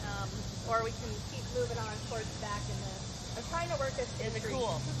want, or we can keep moving on towards the back in the. I'm trying to work this in the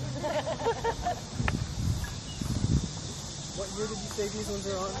cool. What year did you say these ones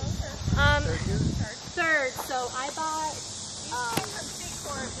are on? Third year? Third. So I bought.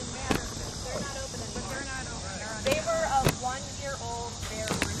 They're not open, but they're not open. They were a 1-year-old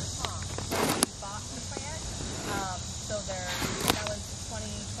bare root. We bought the plant. So that was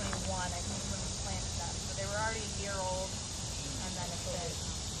 2021, I think, when we planted them. So they were already a year old, and then it's been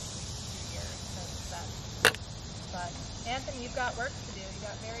 2 years since then. But Anthony, you've got work to do. You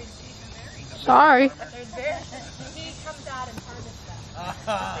got berries. Sorry. He comes out and harvests them.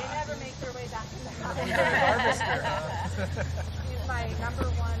 They never make their way back to the house. He's my #1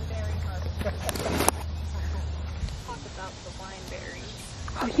 berry harvester. about the wine berries.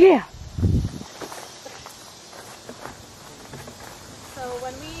 Oh yeah. So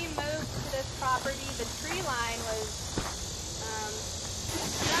when we moved to this property, the tree line was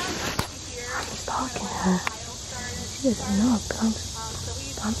around up to here. Stalking her. She doesn't know, but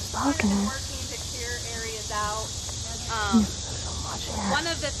I'm stalking her. Working to clear areas out. One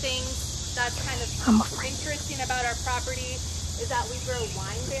of the things that's kind of interesting about our property is that we grow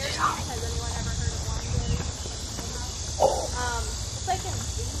wine berries. Has anyone ever heard of wine berries? It's like a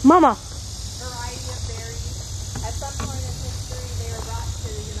Mama. variety of berries. At some point in history, they were brought to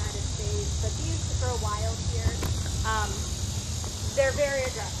the United States, but these grow wild here. They're very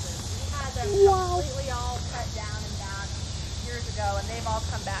aggressive. We had them completely all cut down and back years ago, and they've all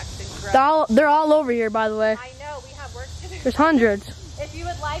come back to grow. They're all over here, by the way. I know, we have work to do. There's hundreds. If you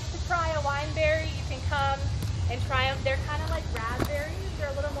would like to try a wine berry, you can come and try them. They're kind of like raspberries. They're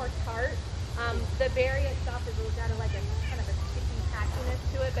a little more tart. The berry itself is got like a kind of a sticky tackiness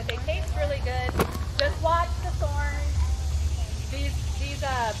to it, but they taste really good. Just watch the thorns. These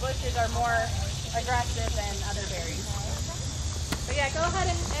bushes are more aggressive than other berries. But yeah, go ahead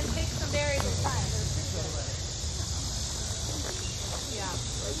and take some berries and try them. They're pretty good. Yeah.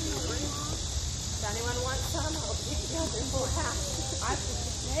 Does anyone want some? I'll take the other full half.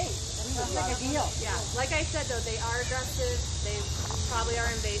 That's like a deal. Yeah. Like I said though, they are aggressive. They probably are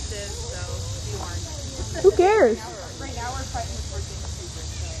invasive, so be warned. Who cares? Right now we're fighting with working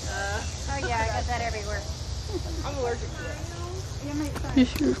secrets. Oh yeah, I got that everywhere. I'm allergic to it.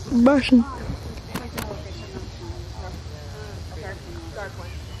 Just your brushing. Dark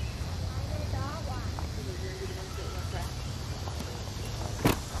one.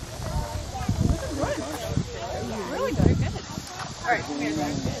 Really good. Alright, come here,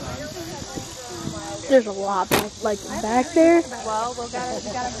 guys. There's a lot back there. Well, we gotta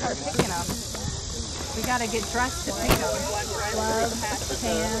start picking them. We gotta get dressed to pick them. Gloves,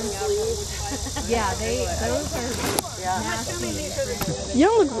 pants. Yeah, those are nasty. You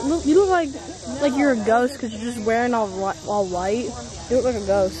don't look. You look like you're a ghost because you're just wearing all white. You look like a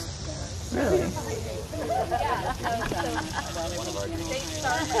ghost. Really?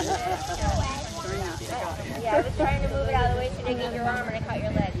 Yeah, I was trying to move it out of the way so they get your arm and I caught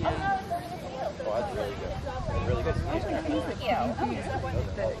your leg. Oh, that's really good. Really good.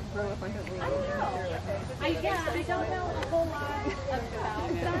 Thank you. I don't know a whole lot about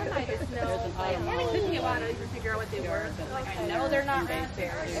them. I just know, like, it took me a while to figure out what they were. Like, I know they're not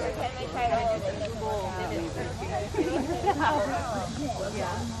raspberries. Every time they try to open the bowl,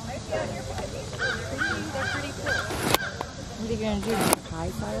 Yeah. They're pretty cool. What are you gonna do? Pie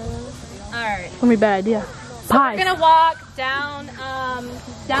out of those? Alright. That'd be a bad idea. Pie. We're gonna walk down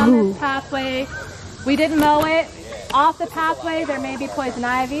this pathway. We didn't mow it. Off the pathway there may be poison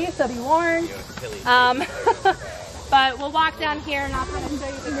ivy, so be warned. But we'll walk down here and I'll kind of show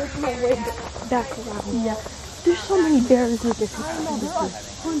you the Back around. Yeah. There's so many berries with this.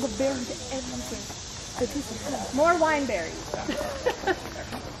 Tons of berries everywhere. more wine berries.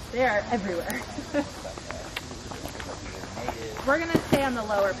 They are everywhere. We're gonna stay on the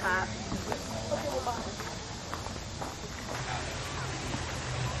lower path.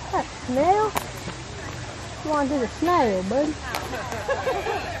 That snail? You want to do the snail, buddy?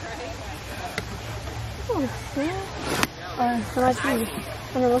 Oh, snail.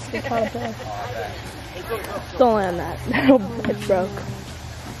 Let's get caught up there. Don't land that. It's broke.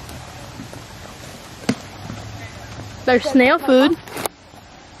 There's snail food.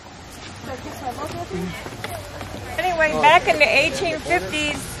 Anyway, back in the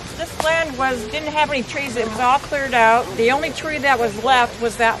 1850s, this land didn't have any trees. It was all cleared out. The only tree that was left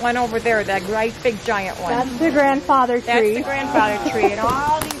was that one over there, that great big giant one. That's the grandfather tree. That's the grandfather tree. And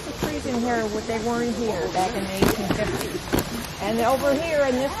all these trees in here, they weren't here back in the 1850s. And over here,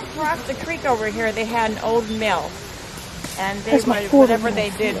 and this across the creek over here, they had an old mill. And they whatever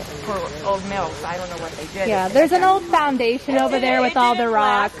they did for old mills, I don't know what they did. Yeah, there's an old foundation over there with all the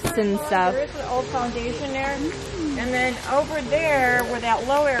rocks and stuff. There is an old foundation there. And then over there, where that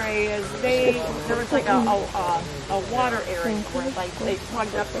low area is, there was like a water area where they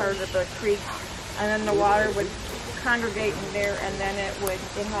plugged up part of the creek, and then the water would congregate in there, and then it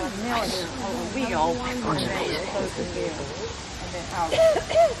had a mill here called a wheel, and then it closed the wheel, and then out.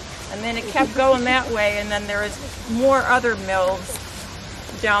 And then it kept going that way, and then there is more other mills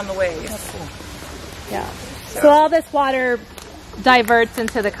down the way. Yeah. So all this water diverts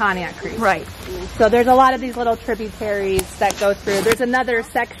into the Conneaut Creek. Right. So there's a lot of these little tributaries that go through. There's another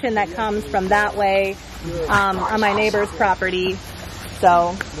section that comes from that way on my neighbor's property.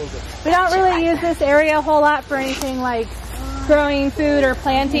 So we don't really use this area a whole lot for anything like growing food or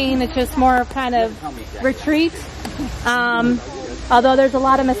planting. It's just more of kind of retreat. although there's a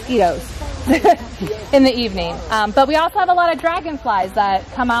lot of mosquitoes in the evening. But we also have a lot of dragonflies that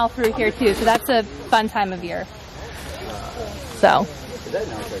come out through here too, so that's a fun time of year. So.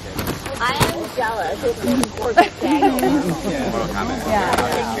 I am jealous. It's an important day.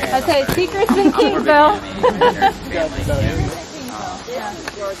 Yeah. I'd say secrets in Kingsville.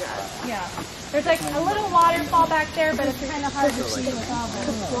 Yeah. There's like a little waterfall back there, but it's kind of hard to see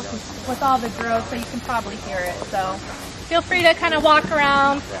with all the growth, so you can probably hear it. So feel free to kind of walk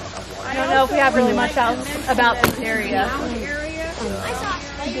around. I don't know if we have really much else about this area.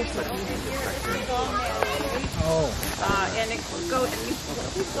 And it goes, and you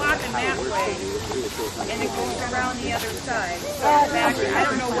keep walking that way, and it goes around the other side. Back, I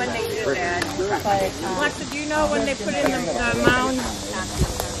don't know when they did that. But, Alexa, do you know when they put in the mound,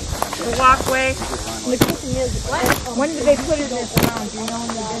 the walkway? The question is, when did they put in this mound? Do you know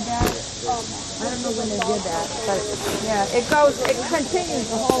when they did that? I don't know when they did that, but yeah, it continues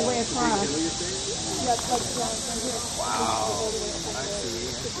the whole way across.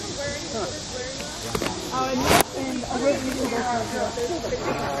 And originally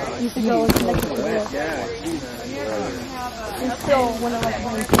used to go next to the river. And still, when it like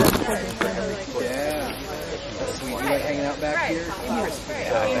rains, Yeah. That's sweet. You like hanging out back here?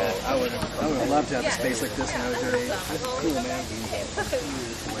 I would love to have a space like this when I was your age. That's cool, man.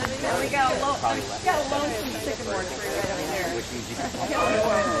 We got a lonesome sycamore tree right up there.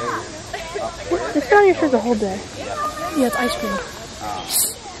 It's been on your shirt the whole day. Yeah, it's ice cream.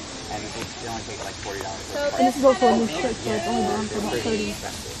 And they only take like $40. And this is also a new shirt, so it's only down for about 30.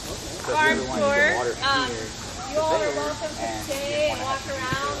 Farm tour. You all are welcome to stay and walk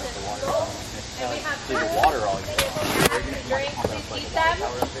around and we have water all year. drinks, please eat them.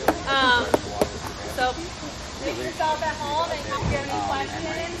 So make yourself at home, and if you have any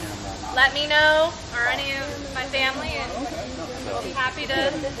questions, let me know, or any of my family, and we'll be happy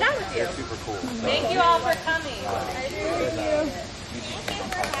to chat with you. Super cool. Thank you all for coming. I appreciate you. Thank you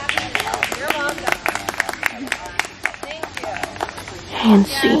for having me. You're welcome. Thank you. And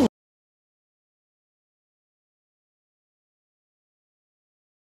see.